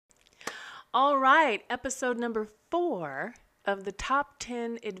All right, episode number 4 of the top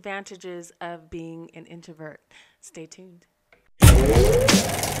 10 advantages of being an introvert. Stay tuned.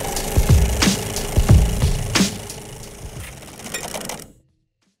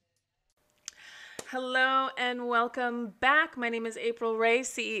 Hello and welcome back. My name is April Ray,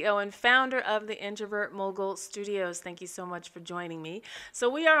 CEO and founder of the Introvert Mogul Studios. Thank you so much for joining me. So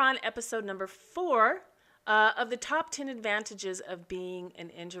we are on episode number 4 of the top 10 advantages of being an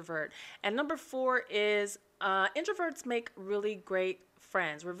introvert. And number 4 is introverts make really great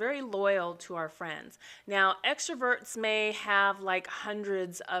friends. We're very loyal to our friends. Now, extroverts may have like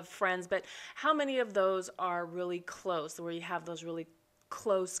hundreds of friends, but how many of those are really close, where you have those really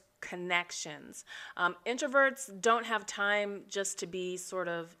close connections? Introverts don't have time just to be sort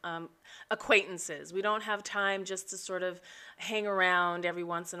of acquaintances. We don't have time just to sort of hang around every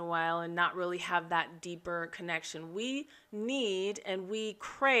once in a while and not really have that deeper connection. We need and we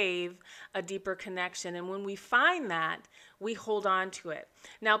crave a deeper connection. And when we find that, we hold on to it.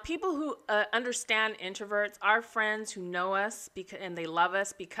 Now, people who understand introverts, our friends who know us and they love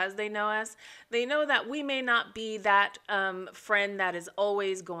us because they know that we may not be that friend that is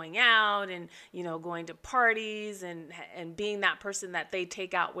always going out and, going to parties and being that person that they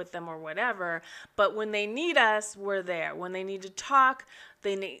take out with them or whatever. But when they need us, we're there. When they need to talk,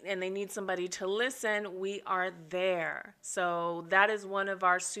 they need somebody to listen, we are there. So that is one of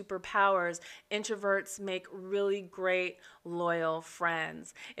our superpowers. Introverts make really great, loyal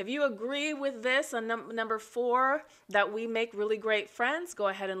friends. If you agree with this on number 4, that we make really great friends, go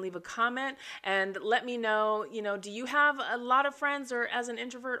ahead and leave a comment and let me know, do you have a lot of friends or as an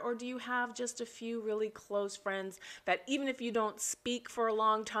introvert, or do you have just a few really close friends that even if you don't speak for a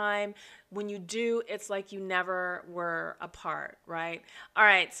long time, when you do, it's like you never were apart, right? All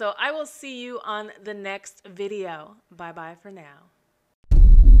right, so I will see you on the next video. Bye-bye for now.